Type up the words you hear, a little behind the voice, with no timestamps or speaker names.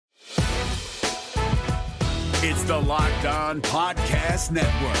It's the Locked On Podcast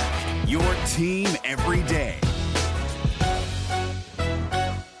Network, your team every day.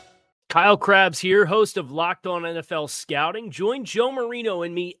 Kyle Krabs here, host of Locked On NFL Scouting. Join Joe Marino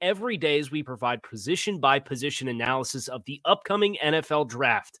and me every day as we provide position-by-position analysis of the upcoming NFL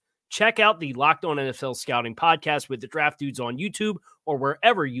Draft. Check out the Locked On NFL Scouting podcast with the Draft Dudes on YouTube or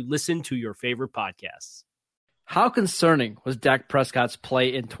wherever you listen to your favorite podcasts. How concerning was Dak Prescott's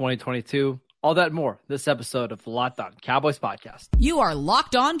play in 2022? All that and more this episode of the Locked On Cowboys podcast. You are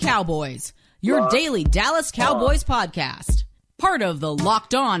Locked On Cowboys, your daily Dallas Cowboys podcast. Part of the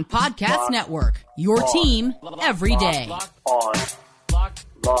Locked On Podcast Network, your team every day. Locked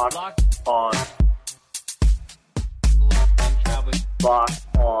on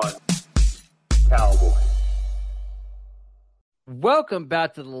Cowboys. Welcome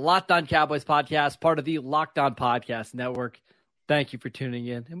back to the Locked On Cowboys podcast, part of the Locked On Podcast Network. Thank you for tuning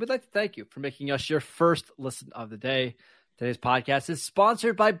in, and we'd like to thank you for making us your first listen of the day. Today's podcast is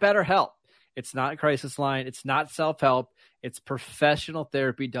sponsored by BetterHelp. It's not a crisis line. It's not self-help. It's professional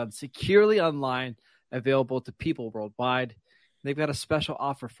therapy done securely online, available to people worldwide. They've got a special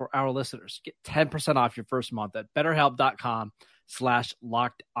offer for our listeners. Get 10% off your first month at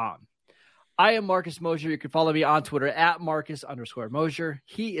betterhelp.com/lockedon. I am Marcus Mosier. You can follow me on Twitter at Marcus_Mosier.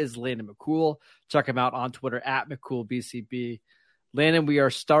 He is Landon McCool. Check him out on Twitter at McCoolBCB. Landon, we are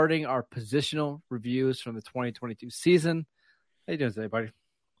starting our positional reviews from the 2022 season. How you doing today, buddy?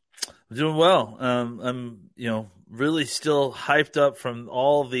 I'm doing well. I'm, really still hyped up from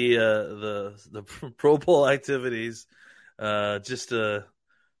all the Pro Bowl activities. Just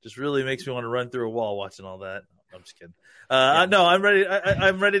really makes me want to run through a wall watching all that. I'm just kidding. No, I'm ready.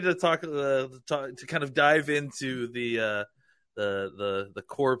 I'm ready to talk to kind of dive into the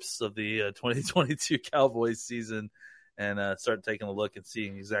corpse of the 2022 Cowboys season and start taking a look and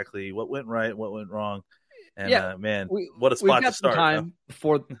seeing exactly what went right, what went wrong. And what a spot to start. We've got some time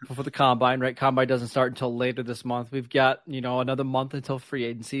before the Combine, right? Combine doesn't start until later this month. We've got, another month until free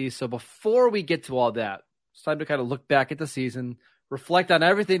agency. So before we get to all that, it's time to kind of look back at the season, reflect on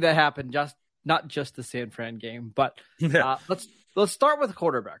everything that happened, not just the San Fran game. But let's start with the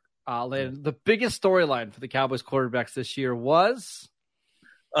quarterback. Landon, the biggest storyline for the Cowboys quarterbacks this year was?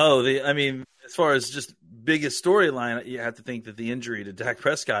 As far as just biggest storyline, you have to think that the injury to Dak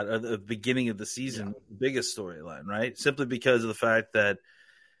Prescott at the beginning of the season was the biggest storyline, right? Simply because of the fact that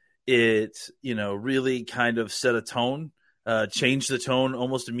it, really kind of set a tone, changed the tone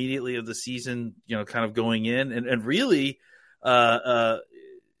almost immediately of the season, kind of going in and really kind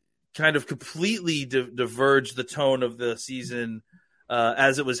of completely diverged the tone of the season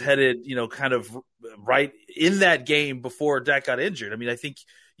as it was headed, kind of right in that game before Dak got injured. I mean, I think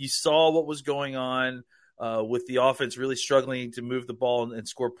you saw what was going on with the offense really struggling to move the ball and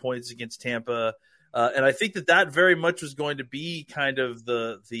score points against Tampa. And I think that very much was going to be kind of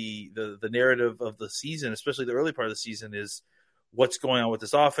the narrative of the season, especially the early part of the season, is what's going on with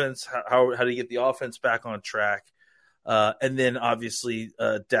this offense, how do you get the offense back on track? And then obviously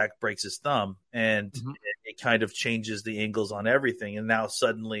Dak breaks his thumb and it kind of changes the angles on everything. And now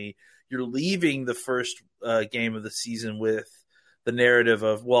suddenly you're leaving the first game of the season with the narrative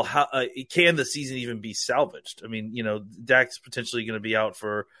of, well, how can the season even be salvaged? I mean, Dak's potentially going to be out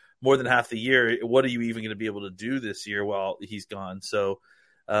for more than half the year. What are you even going to be able to do this year while he's gone? So,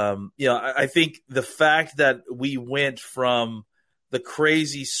 I think the fact that we went from the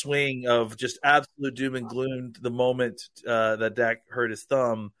crazy swing of just absolute doom and gloom the moment that Dak hurt his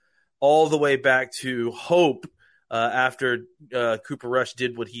thumb all the way back to hope after Cooper Rush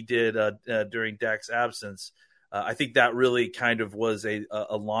did what he did during Dak's absence. I think that really kind of was a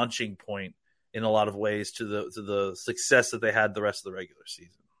launching point in a lot of ways to the success that they had the rest of the regular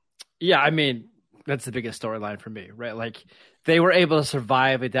season. Yeah, I mean, that's the biggest storyline for me, right? Like, they were able to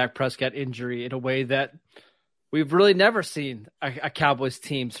survive a Dak Prescott injury in a way that we've really never seen a Cowboys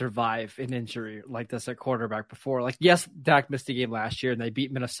team survive an injury like this at quarterback before. Like, yes, Dak missed a game last year and they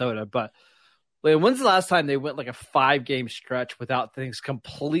beat Minnesota, but when's the last time they went like a 5-game stretch without things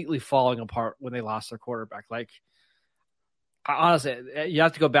completely falling apart when they lost their quarterback? Like, honestly, you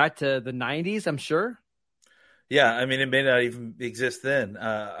have to go back to the 90s, I'm sure. Yeah, I mean, it may not even exist then.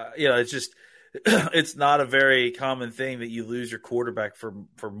 It's just it's not a very common thing that you lose your quarterback for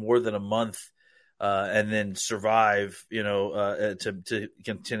more than a month and then survive, to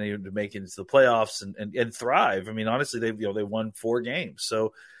continue to make it into the playoffs and thrive. I mean, honestly, they won 4 games,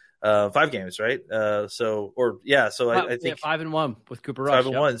 so 5 games, right? I think 5-1 with Cooper Rush.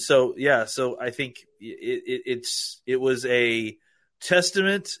 5-1. So I think it was a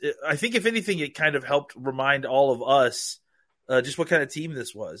testament. I think if anything, it kind of helped remind all of us just what kind of team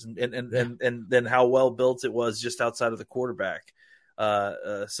this was, and then how well built it was just outside of the quarterback.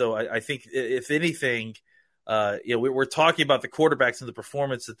 So I think if anything, we're talking about the quarterbacks and the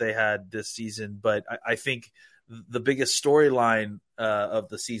performance that they had this season, but I think the biggest storyline of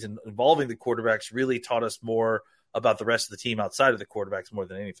the season involving the quarterbacks really taught us more about the rest of the team outside of the quarterbacks more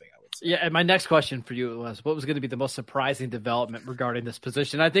than anything, I would say. Yeah, and my next question for you was, what was going to be the most surprising development regarding this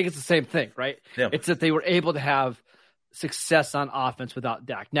position? I think it's the same thing, right? Yeah. It's that they were able to have success on offense without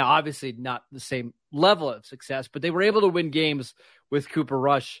Dak. Now, obviously not the same level of success, but they were able to win games with Cooper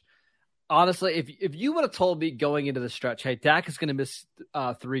Rush. Honestly, if you would have told me going into the stretch, hey, Dak is going to miss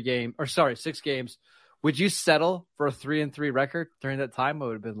 6 games, would you settle for a 3-3 record during that time? I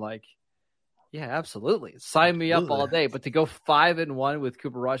would have been like, yeah, absolutely. Sign me up all day. But to go 5-1 with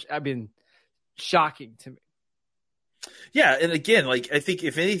Cooper Rush, I mean, shocking to me. Yeah, and again, like I think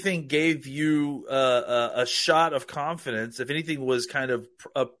if anything gave you a shot of confidence, if anything was kind of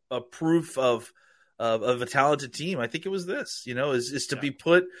a proof of a talented team, I think it was this. Is to be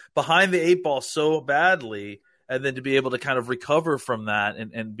put behind the 8 ball so badly, and then to be able to kind of recover from that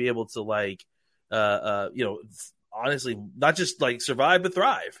and be able to honestly, not just like survive but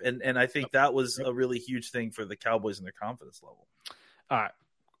thrive, and I think that was a really huge thing for the Cowboys and their confidence level. All right.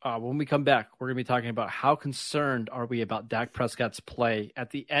 When we come back, we're going to be talking about how concerned are we about Dak Prescott's play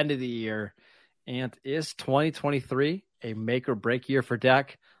at the end of the year, and is 2023 a make or break year for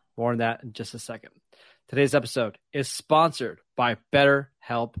Dak? More on that in just a second. Today's episode is sponsored by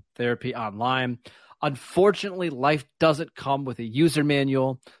BetterHelp Therapy Online. Unfortunately, life doesn't come with a user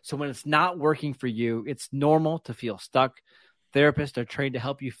manual, so when it's not working for you, it's normal to feel stuck. Therapists are trained to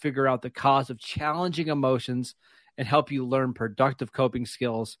help you figure out the cause of challenging emotions and help you learn productive coping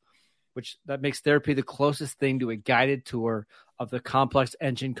skills, which that makes therapy the closest thing to a guided tour of the complex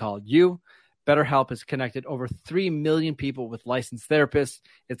engine called you. BetterHelp has connected over 3 million people with licensed therapists.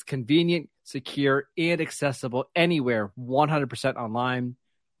 It's convenient, secure, and accessible anywhere, 100% online.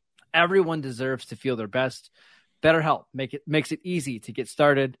 Everyone deserves to feel their best. BetterHelp makes it easy to get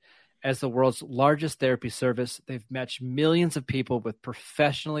started. As the world's largest therapy service, they've matched millions of people with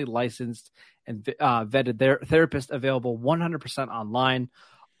professionally licensed and vetted therapists available 100% online.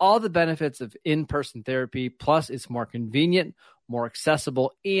 All the benefits of in-person therapy, plus it's more convenient, more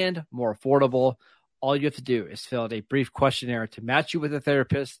accessible, and more affordable. All you have to do is fill out a brief questionnaire to match you with a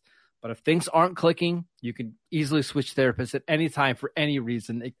therapist. But if things aren't clicking, you can easily switch therapists at any time for any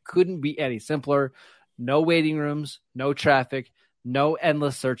reason. It couldn't be any simpler. No waiting rooms, no traffic, no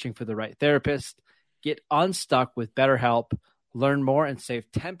endless searching for the right therapist. Get unstuck with BetterHelp. Learn more and save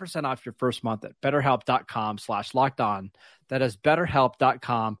 10% off your first month at BetterHelp.com/lockedon. That is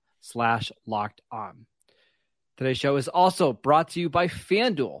BetterHelp.com/lockedon. Today's show is also brought to you by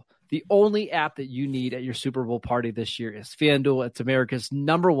FanDuel. The only app that you need at your Super Bowl party this year is FanDuel. It's America's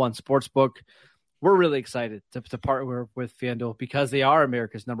 #1 sportsbook. We're really excited to partner with FanDuel because they are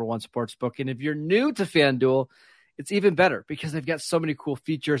America's #1 sportsbook. And if you're new to FanDuel, it's even better because they've got so many cool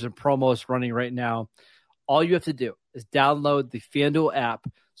features and promos running right now. All you have to do is download the FanDuel app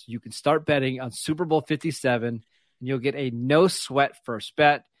so you can start betting on Super Bowl 57, and you'll get a no-sweat first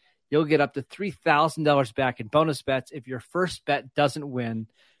bet. You'll get up to $3,000 back in bonus bets if your first bet doesn't win.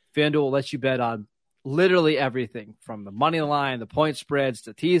 FanDuel lets you bet on literally everything from the money line, the point spreads,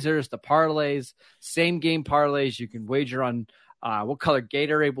 the teasers, the parlays, same-game parlays. You can wager on what color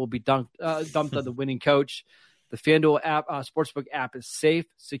Gatorade will be dumped on the winning coach. The FanDuel app, sportsbook app is safe,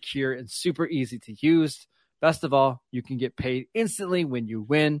 secure, and super easy to use. Best of all, you can get paid instantly when you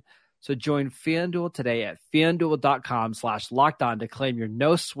win. So join FanDuel today at FanDuel.com/lockedon to claim your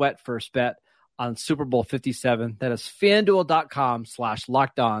no-sweat first bet on Super Bowl 57. That is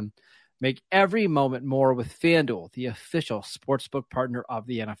FanDuel.com/lockedon. Make every moment more with FanDuel, the official sportsbook partner of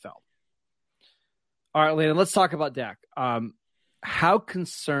the NFL. All right, Landon, let's talk about Dak. How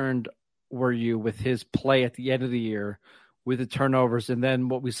concerned were you with his play at the end of the year with the turnovers and then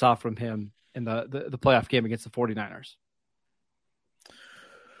what we saw from him in the playoff game against the 49ers?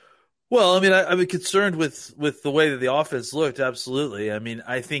 Well, I mean, I'm concerned with the way that the offense looked. Absolutely. I mean,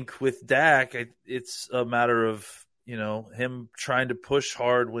 I think with Dak, it's a matter of, him trying to push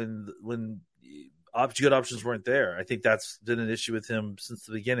hard when good options weren't there. I think that's been an issue with him since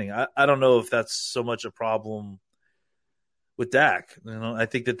the beginning. I don't know if that's so much a problem with Dak. I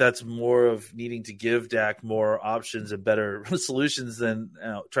think that's more of needing to give Dak more options and better solutions than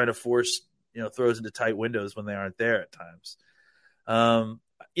trying to force, throws into tight windows when they aren't there at times. I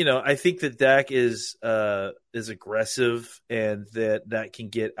think that Dak is aggressive and that can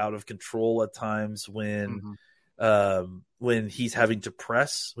get out of control at times when he's having to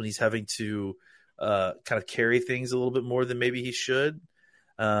press, when he's having to kind of carry things a little bit more than maybe he should.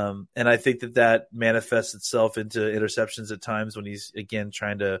 And I think that manifests itself into interceptions at times when he's, again,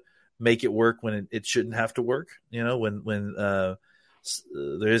 trying to make it work when it shouldn't have to work. When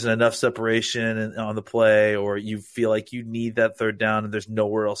there isn't enough separation on the play, or you feel like you need that third down and there's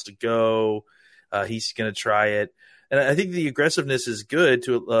nowhere else to go, he's going to try it. And I think the aggressiveness is good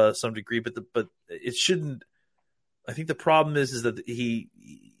to some degree, but it shouldn't. I think the problem is that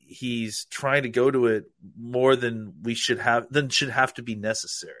he's trying to go to it more than should have to be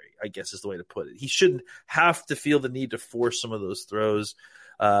necessary, I guess is the way to put it. He shouldn't have to feel the need to force some of those throws.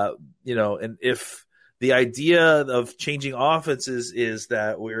 And if the idea of changing offenses is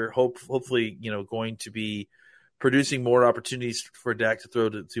that we're hopefully, going to be producing more opportunities for Dak to throw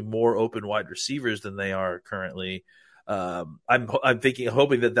to more open wide receivers than they are currently, I'm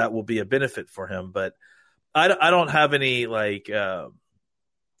hoping that will be a benefit for him. But I don't have any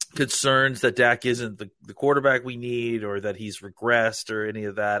concerns that Dak isn't the quarterback we need, or that he's regressed or any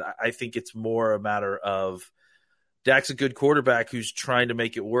of that. I think it's more a matter of Dak's a good quarterback who's trying to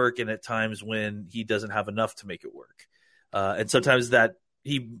make it work, and at times when he doesn't have enough to make it work. And sometimes that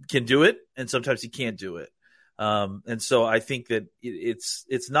he can do it, and sometimes he can't do it. And so I think that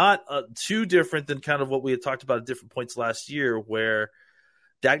it's not too different than kind of what we had talked about at different points last year, where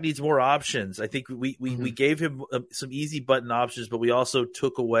Dak needs more options. I think we gave him some easy button options, but we also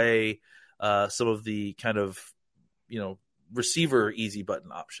took away some of the kind of, receiver easy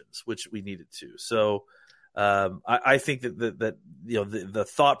button options, which we needed to. So I think that the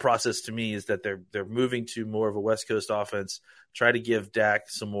thought process to me is that they're moving to more of a West Coast offense, try to give Dak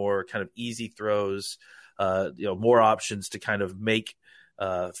some more kind of easy throws, more options to kind of make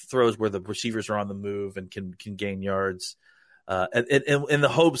throws where the receivers are on the move and can gain yards. And in the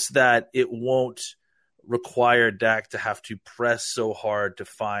hopes that it won't require Dak to have to press so hard to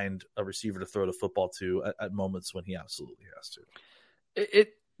find a receiver to throw the football to at moments when he absolutely has to.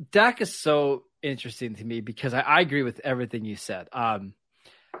 Dak is so interesting to me because I agree with everything you said.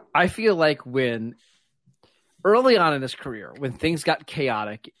 I feel like when early on in his career, when things got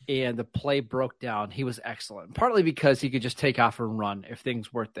chaotic and the play broke down, he was excellent, partly because he could just take off and run if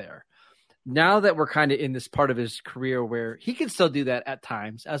things weren't there. Now that we're kind of in this part of his career where he can still do that at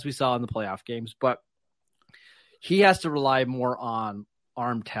times, as we saw in the playoff games, but he has to rely more on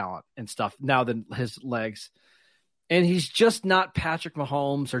arm talent and stuff now than his legs. And he's just not Patrick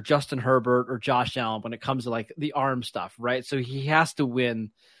Mahomes or Justin Herbert or Josh Allen when it comes to like the arm stuff, right? So he has to win.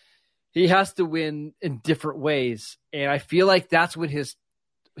 He has to win in different ways. And I feel like that's when his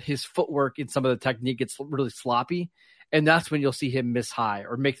footwork and some of the technique gets really sloppy. And that's when you'll see him miss high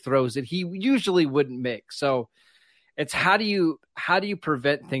or make throws that he usually wouldn't make. So it's how do you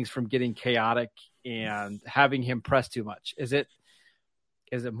prevent things from getting chaotic and having him press too much? Is it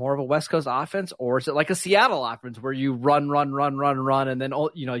more of a West Coast offense, or is it like a Seattle offense where you run, and then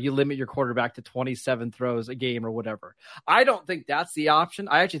you limit your quarterback to 27 throws a game or whatever? I don't think that's the option.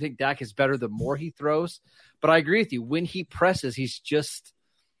 I actually think Dak is better the more he throws. But I agree with you. When he presses, the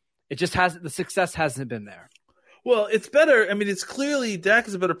success hasn't been there. Well, it's better. I mean, it's clearly Dak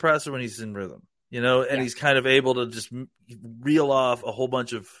is a better passer when he's in rhythm, and he's kind of able to just reel off a whole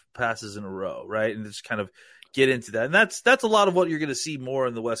bunch of passes in a row, right? And just kind of get into that. And that's a lot of what you're going to see more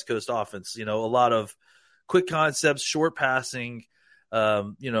in the West Coast offense. A lot of quick concepts, short passing,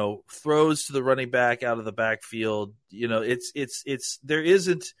 throws to the running back out of the backfield. There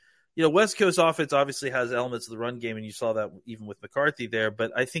isn't, West Coast offense obviously has elements of the run game, and you saw that even with McCarthy there.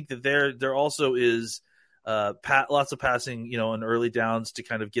 But I think that there also is lots of passing, in early downs to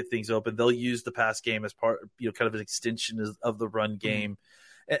kind of get things open. They'll use the pass game as part, kind of an extension of the run game.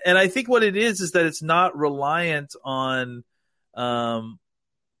 And I think what it is that it's not reliant on, having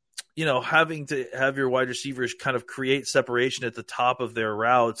to have your wide receivers kind of create separation at the top of their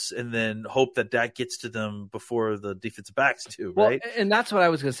routes and then hope that Dak gets to them before the defensive backs do, right? Well, and that's what I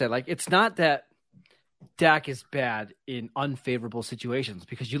was going to say. Like, it's not that Dak is bad in unfavorable situations,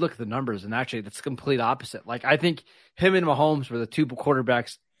 because you look at the numbers and actually that's the complete opposite. Like, I think him and Mahomes were the two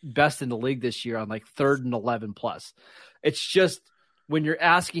quarterbacks best in the league this year on like 3rd and 11 plus. It's just when you're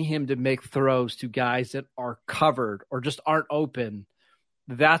asking him to make throws to guys that are covered or just aren't open,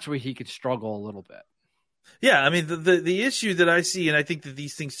 that's where he could struggle a little bit. Yeah. I mean, the issue that I see, and I think that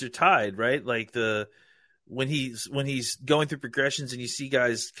these things are tied, right? Like when he's going through progressions and you see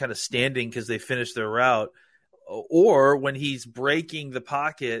guys kind of standing because they finished their route, or when he's breaking the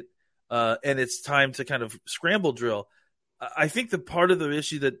pocket and it's time to kind of scramble drill. I think the part of the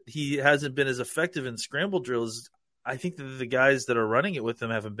issue that he hasn't been as effective in scramble drills, I think that the guys that are running it with him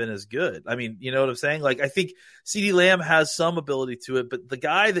haven't been as good. I mean, you know what I'm saying? Like, I think CeeDee Lamb has some ability to it, but the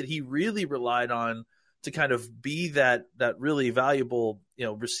guy that he really relied on to kind of be that really valuable,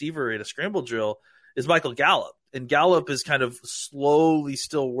 receiver in a scramble drill is Michael Gallup. And Gallup is kind of slowly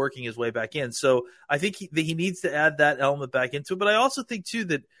still working his way back in. So I think he needs to add that element back into it. But I also think, too,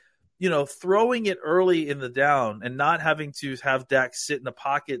 that, throwing it early in the down and not having to have Dak sit in the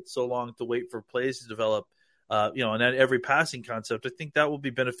pocket so long to wait for plays to develop, and at every passing concept, I think that will be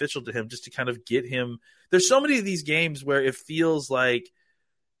beneficial to him just to kind of get him. There's so many of these games where it feels like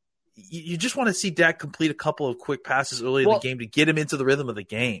you just want to see Dak complete a couple of quick passes early in the game to get him into the rhythm of the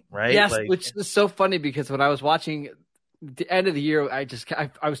game, right? Yes, which is so funny because when I was watching the end of the year, I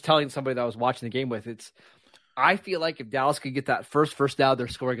was telling somebody that I was watching the game with, I feel like if Dallas could get that first down, they're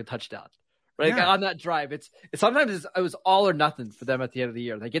scoring a touchdown. Right? Yeah. On that drive. It was all or nothing for them at the end of the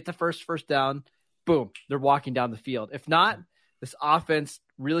year. They get the first down, boom, they're walking down the field. If not, this offense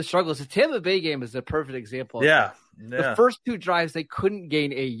really struggles. The Tampa Bay game is a perfect example. Yeah. The first 2 drives, they couldn't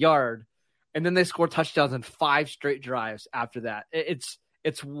gain a yard, and then they scored touchdowns on 5 straight drives after that. It's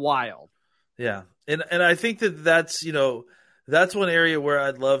wild. Yeah, and I think that's one area where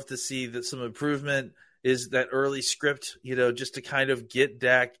I'd love to see that some improvement is that early script, just to kind of get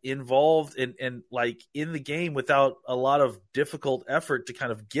Dak involved and like in the game without a lot of difficult effort to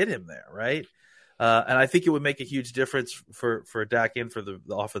kind of get him there, right? And I think it would make a huge difference for Dak and for the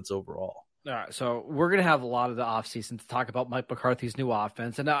offense overall. All right, so we're going to have a lot of the offseason to talk about Mike McCarthy's new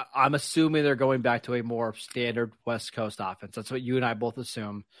offense, and I'm assuming they're going back to a more standard West Coast offense. That's what you and I both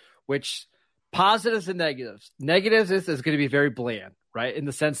assume, which positives and negatives. Negatives is going to be very bland, right, in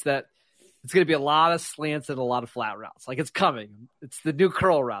the sense that it's going to be a lot of slants and a lot of flat routes. Like, it's coming. It's the new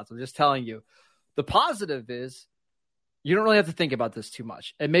curl routes. I'm just telling you. The positive is you don't really have to think about this too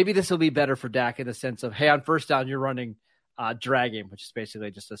much. And maybe this will be better for Dak in the sense of, hey, on first down, you're running dragging, which is basically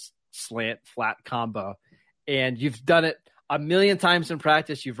just a slant flat combo. And you've done it a million times in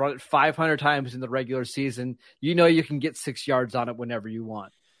practice. You've run it 500 times in the regular season. You know you can get 6 yards on it whenever you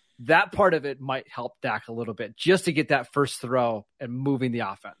want. That part of it might help Dak a little bit just to get that first throw and moving the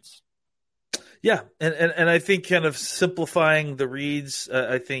offense. Yeah, and I think kind of simplifying the reads,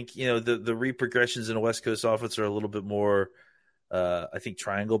 I think, the read progressions in a West Coast offense are a little bit more, I think,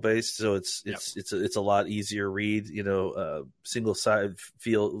 triangle based. So it's a lot easier read, single side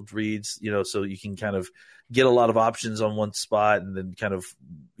field reads, so you can kind of get a lot of options on one spot and then kind of,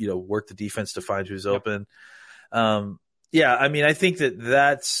 work the defense to find who's open. Yeah, I mean, I think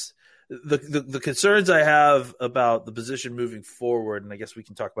that's the concerns I have about the position moving forward, and I guess we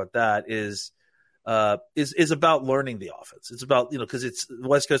can talk about that, is about learning the offense. It's about, because the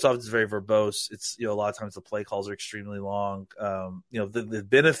West Coast offense is very verbose. It's, a lot of times the play calls are extremely long. The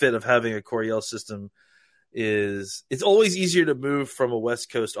benefit of having a Coryell system is it's always easier to move from a West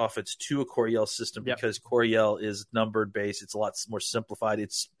Coast offense to a Coryell system because Coryell is numbered based. It's a lot more simplified.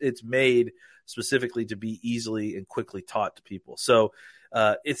 It's made specifically to be easily and quickly taught to people. So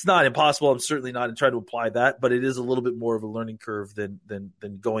it's not impossible. I'm certainly not trying to apply that, but it is a little bit more of a learning curve than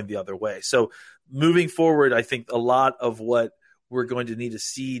going the other way. So moving forward, I think a lot of what we're going to need to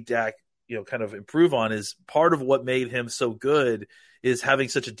see Dak, kind of improve on is part of what made him so good is having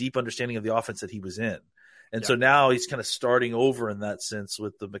such a deep understanding of the offense that he was in. And so now he's kind of starting over in that sense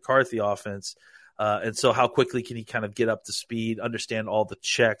with the McCarthy offense. And so how quickly can he kind of get up to speed, understand all the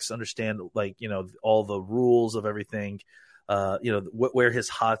checks, understand all the rules of everything, where his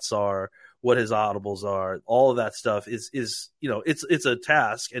hots are, what his audibles are, all of that stuff is it's a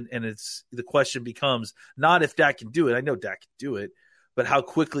task. And it's the question becomes not if Dak can do it. I know Dak can do it, but how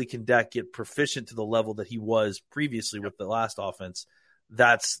quickly can Dak get proficient to the level that he was previously with the last offense?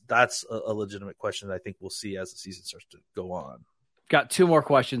 That's a legitimate question that I think we'll see as the season starts to go on. Got 2 more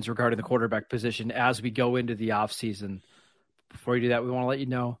questions regarding the quarterback position as we go into the offseason. Before we do that, we want to let you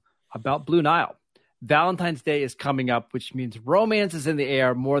know about Blue Nile. Valentine's Day is coming up, which means romance is in the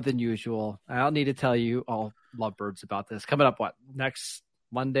air more than usual. I don't need to tell you all lovebirds about this. Coming up, next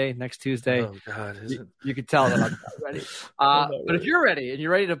Monday, next Tuesday? Oh, God. You can tell that I'm not ready. But if you're ready and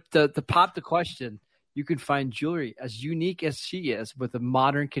you're ready to pop the question, you can find jewelry as unique as she is with the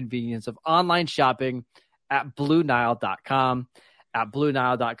modern convenience of online shopping at BlueNile.com. At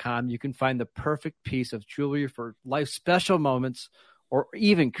BlueNile.com, you can find the perfect piece of jewelry for life's special moments or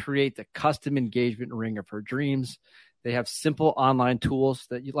even create the custom engagement ring of her dreams. They have simple online tools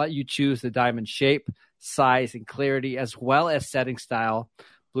that let you choose the diamond shape, size, and clarity, as well as setting style.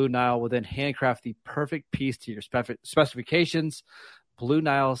 Blue Nile will then handcraft the perfect piece to your specifications. Blue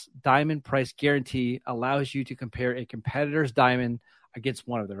Nile's diamond price guarantee allows you to compare a competitor's diamond against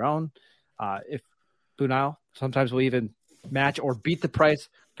one of their own. If Blue Nile, Sometimes we'll even match or beat the price.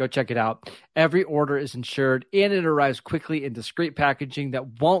 Go check it out. Every order is insured, and it arrives quickly in discreet packaging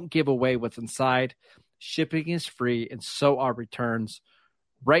that won't give away what's inside. Shipping is free, and so are returns.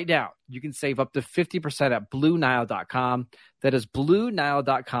 Right now, you can save up to 50% at BlueNile.com. That is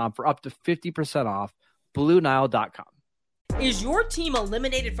BlueNile.com for up to 50% off. BlueNile.com. Is your team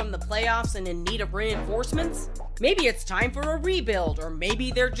eliminated from the playoffs and in need of reinforcements? Maybe it's time for a rebuild, or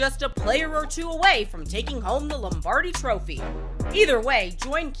maybe they're just a player or two away from taking home the Lombardi Trophy. Either way,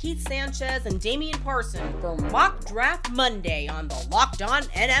 join Keith Sanchez and Damian Parson for Mock Draft Monday on the Locked On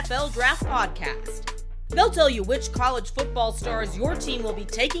NFL Draft Podcast. They'll tell you which college football stars your team will be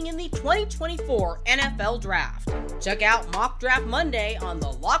taking in the 2024 NFL Draft. Check out Mock Draft Monday on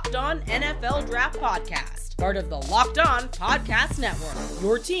the Locked On NFL Draft Podcast, part of the Locked On Podcast Network,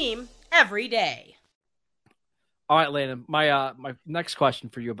 your team every day. All right, Landon, my next question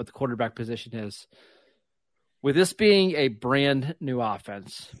for you about the quarterback position is, with this being a brand new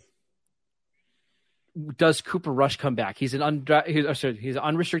offense, does Cooper Rush come back? He's an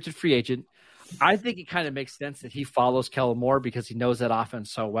unrestricted free agent. I think it kind of makes sense that he follows Kellen Moore because he knows that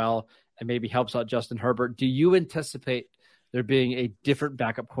offense so well and maybe helps out Justin Herbert. Do you anticipate there being a different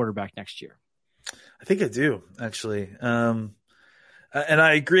backup quarterback next year? I think I do, actually. And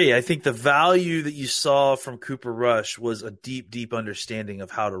I agree. I think the value that you saw from Cooper Rush was a deep, deep understanding of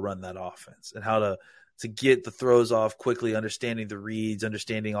how to run that offense and how to get the throws off quickly, understanding the reads,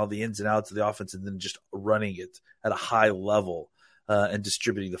 understanding all the ins and outs of the offense, and then just running it at a high level and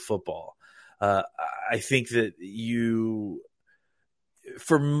distributing the football. I think that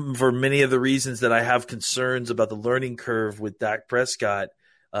for many of the reasons that I have concerns about the learning curve with Dak Prescott,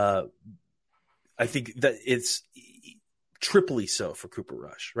 I think that it's triply so for Cooper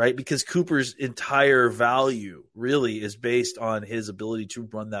Rush, right? Because Cooper's entire value really is based on his ability to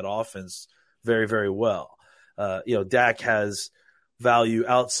run that offense very, very well. Dak has value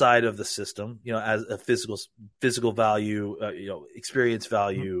outside of the system, as a physical value, experience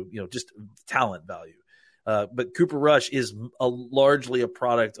value, just talent value. But Cooper Rush is largely a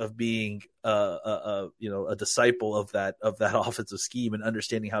product of being a disciple of that offensive scheme and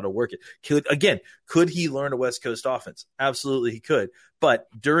understanding how to work it. Could he learn a West Coast offense? Absolutely, he could. But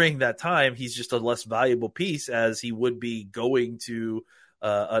during that time, he's just a less valuable piece as he would be going to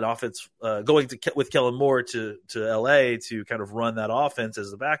an offense, with Kellen Moore to LA to kind of run that offense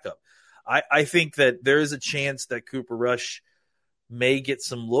as the backup. I think that there is a chance that Cooper Rush may get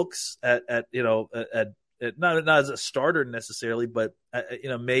some looks at not as a starter necessarily, but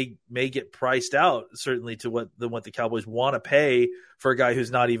may get priced out certainly to what the Cowboys want to pay for a guy who's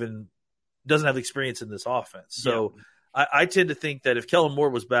doesn't have experience in this offense. So yeah. I tend to think that if Kellen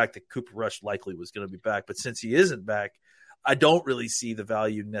Moore was back, that Cooper Rush likely was going to be back. But since he isn't back, I don't really see the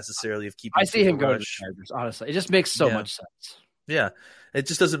value necessarily of keeping. I see him going to the Chargers. Honestly, it just makes so much sense. Yeah, it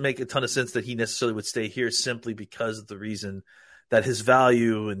just doesn't make a ton of sense that he necessarily would stay here simply because of the reason that his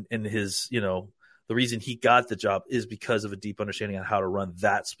value and his the reason he got the job is because of a deep understanding on how to run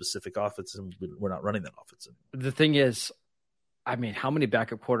that specific offense, and we're not running that offense anymore. The thing is, I mean, how many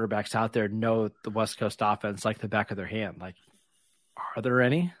backup quarterbacks out there know the West Coast offense like the back of their hand? Like, are there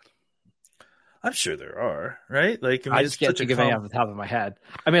any? I'm sure there are, right? Like, I just can't think of any off the top of my head.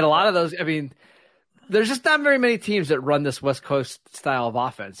 I mean, a lot of those. I mean, there's just not very many teams that run this West Coast style of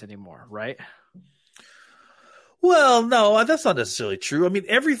offense anymore, right? Well, no, that's not necessarily true. I mean,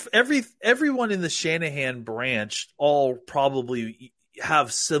 everyone in the Shanahan branch all probably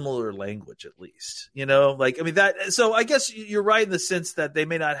have similar language, at least. So I guess you're right in the sense that they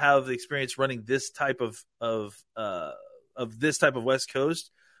may not have the experience running this type of West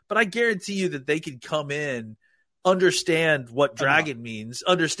Coast. But I guarantee you that they could come in, understand what dragon means,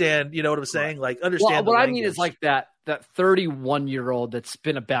 understand, you know what I'm saying? Like, understand. Well, what I mean is like that 31-year-old that's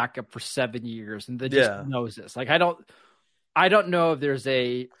been a backup for 7 years and that just knows this. Like, I don't know if there's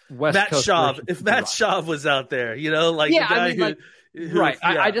a West Coast. If Matt Schaub was out there, the guy right.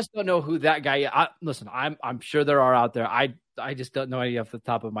 Yeah. I just don't know who that guy is. Listen, I'm sure there are out there. I just don't know any off the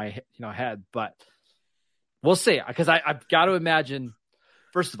top of my head, but we'll see. Because I've got to imagine.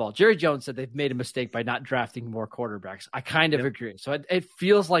 First of all, Jerry Jones said they've made a mistake by not drafting more quarterbacks. I kind of agree. So it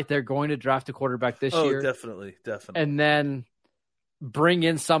feels like they're going to draft a quarterback this year. Oh, definitely. And then bring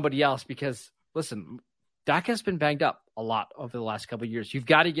in somebody else because, listen, Dak has been banged up a lot over the last couple of years. You've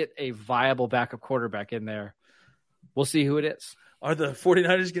got to get a viable backup quarterback in there. We'll see who it is. Are the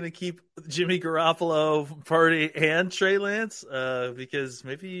 49ers going to keep Jimmy Garoppolo, Purdy, and Trey Lance? Because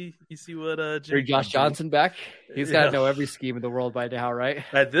maybe you see what Josh Johnson back. He's got to know every scheme in the world by now, right?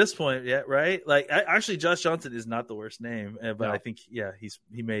 At this point, yeah, right. Like actually, Josh Johnson is not the worst name, but no. I think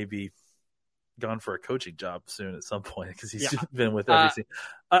he may be gone for a coaching job soon at some point because he's been with everything.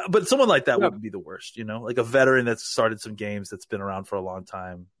 But someone like that wouldn't be the worst, like a veteran that's started some games, that's been around for a long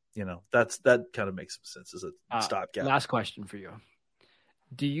time. That kind of makes some sense as a stopgap. Last question for you.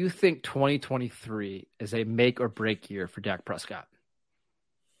 Do you think 2023 is a make or break year for Dak Prescott?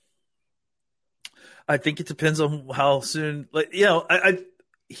 I think it depends on how soon.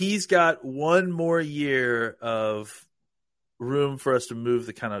 He's got one more year of room for us to move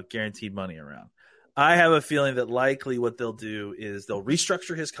the kind of guaranteed money around. I have a feeling that likely what they'll do is they'll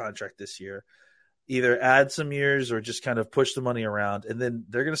restructure his contract this year, either add some years or just kind of push the money around, and then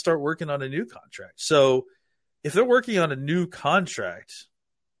they're going to start working on a new contract. So if they're working on a new contract,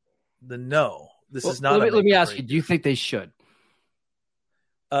 then no, this is not. Let me ask you: do you think they should?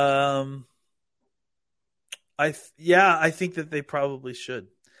 I think that they probably should.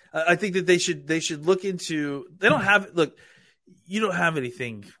 I think that they should look into. They don't have you don't have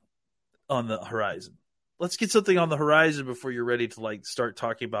anything on the horizon. Let's get something on the horizon before you're ready to start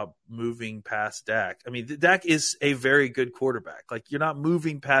talking about moving past Dak. I mean, Dak is a very good quarterback. You're not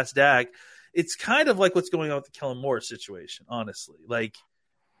moving past Dak. It's kind of like what's going on with the Kellen Moore situation, honestly.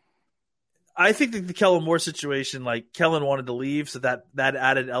 I think that the Kellen Moore situation, Kellen wanted to leave, so that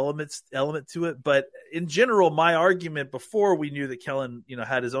added element to it. But in general, my argument before we knew that Kellen,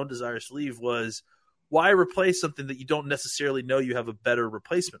 had his own desires to leave was, why replace something that you don't necessarily know you have a better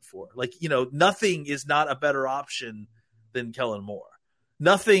replacement for? Nothing is not a better option than Kellen Moore.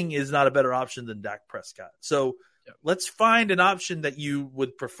 Nothing is not a better option than Dak Prescott. So let's find an option that you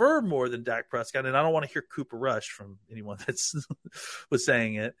would prefer more than Dak Prescott. And I don't want to hear Cooper Rush from anyone that's was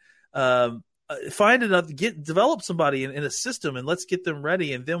saying it. Develop somebody in a system, and let's get them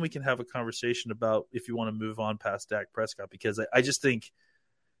ready, and then we can have a conversation about if you want to move on past Dak Prescott, because I just think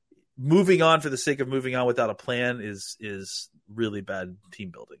moving on for the sake of moving on without a plan is really bad team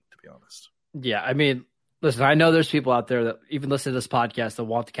building, to be honest. Yeah, I mean, listen, I know there's people out there that even listen to this podcast that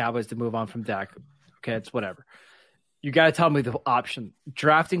want the Cowboys to move on from Dak. Okay, it's whatever. You got to tell me the option.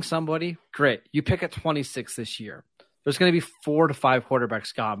 Drafting somebody, great. You pick at 26 this year. There's going to be 4 to 5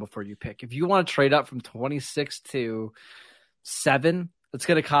 quarterbacks gone before you pick. If you want to trade up from 26 to 7, it's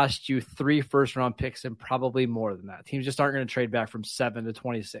going to cost you 3 first-round picks and probably more than that. Teams just aren't going to trade back from 7 to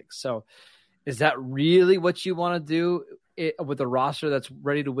 26. So is that really what you want to do with a roster that's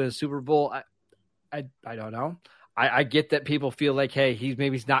ready to win a Super Bowl? I don't know. I get that people feel like, hey,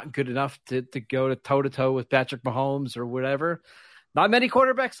 he's not good enough to go to toe-to-toe with Patrick Mahomes or whatever. Not many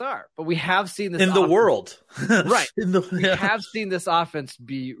quarterbacks are, but we have seen this in the world. Right. We have seen this offense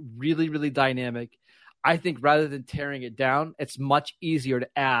be really, really dynamic. I think rather than tearing it down, it's much easier to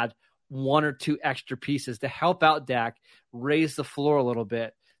add 1 or 2 extra pieces to help out Dak, raise the floor a little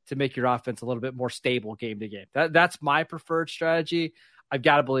bit to make your offense a little bit more stable game to game. That's my preferred strategy. I've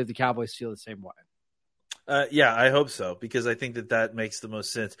got to believe the Cowboys feel the same way. Yeah, I hope so, because I think that makes the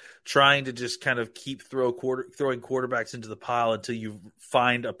most sense. Trying to just kind of keep throwing quarterbacks into the pile until you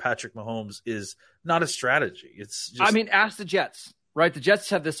find a Patrick Mahomes is not a strategy. It's just, ask the Jets, right? The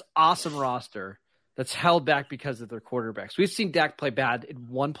Jets have this awesome roster that's held back because of their quarterbacks. We've seen Dak play bad in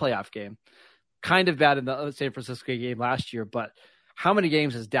one playoff game, kind of bad in the San Francisco game last year, but how many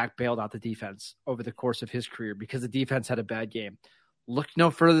games has Dak bailed out the defense over the course of his career because the defense had a bad game? Look no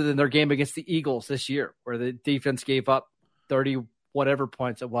further than their game against the Eagles this year, where the defense gave up 30 whatever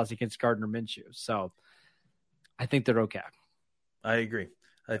points it was against Gardner Minshew. So I think they're okay. I agree.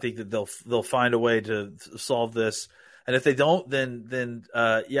 I think that they'll find a way to solve this. And if they don't, then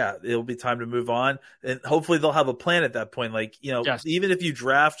it'll be time to move on. And hopefully they'll have a plan at that point. Yes. Even if you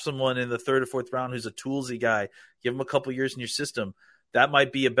draft someone in the 3rd or 4th round who's a toolsy guy, give him a couple years in your system. That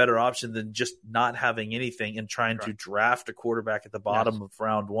might be a better option than just not having anything and trying to draft a quarterback at the bottom of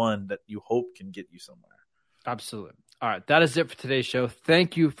round 1 that you hope can get you somewhere. Absolutely. All right. That is it for today's show.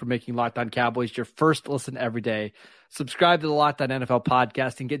 Thank you for making Locked On Cowboys your first listen every day. Subscribe to the Locked On NFL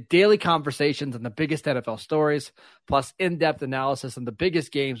podcast and get daily conversations on the biggest NFL stories, plus in-depth analysis on the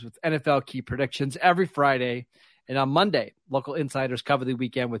biggest games with NFL key predictions every Friday. And on Monday, local insiders cover the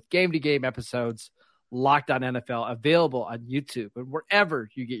weekend with game-to-game episodes. Locked On NFL, available on YouTube and wherever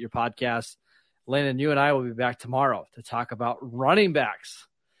you get your podcasts. Landon, you and I will be back tomorrow to talk about running backs.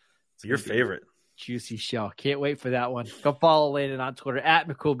 It's your favorite. Juicy show. Can't wait for that one. Go follow Landon on Twitter at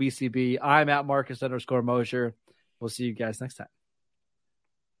McCoolBCB. I'm at Marcus_Mosher. We'll see you guys next time.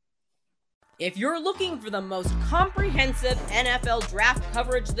 If you're looking for the most comprehensive NFL draft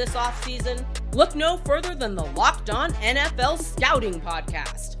coverage this offseason, look no further than the Locked On NFL Scouting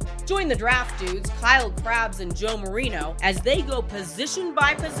Podcast. Join the draft dudes, Kyle Krabs and Joe Marino, as they go position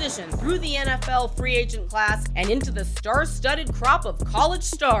by position through the NFL free agent class and into the star-studded crop of college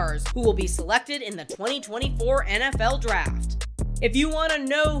stars who will be selected in the 2024 NFL Draft. If you want to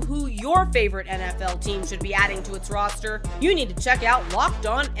know who your favorite NFL team should be adding to its roster, you need to check out Locked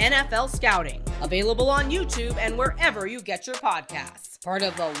On NFL Scouting, available on YouTube and wherever you get your podcasts. Part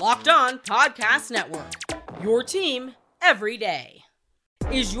of the Locked On Podcast Network, your team every day.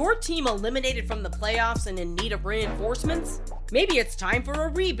 Is your team eliminated from the playoffs and in need of reinforcements? Maybe it's time for a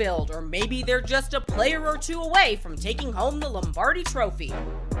rebuild, or maybe they're just a player or two away from taking home the Lombardi Trophy.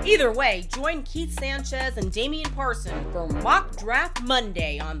 Either way, join Keith Sanchez and Damian Parson for Mock Draft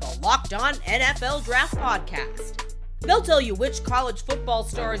Monday on the Locked On NFL Draft Podcast. They'll tell you which college football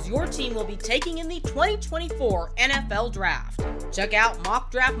stars your team will be taking in the 2024 NFL Draft. Check out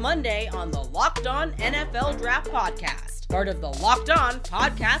Mock Draft Monday on the Locked On NFL Draft Podcast, part of the Locked On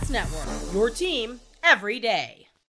Podcast Network, your team every day.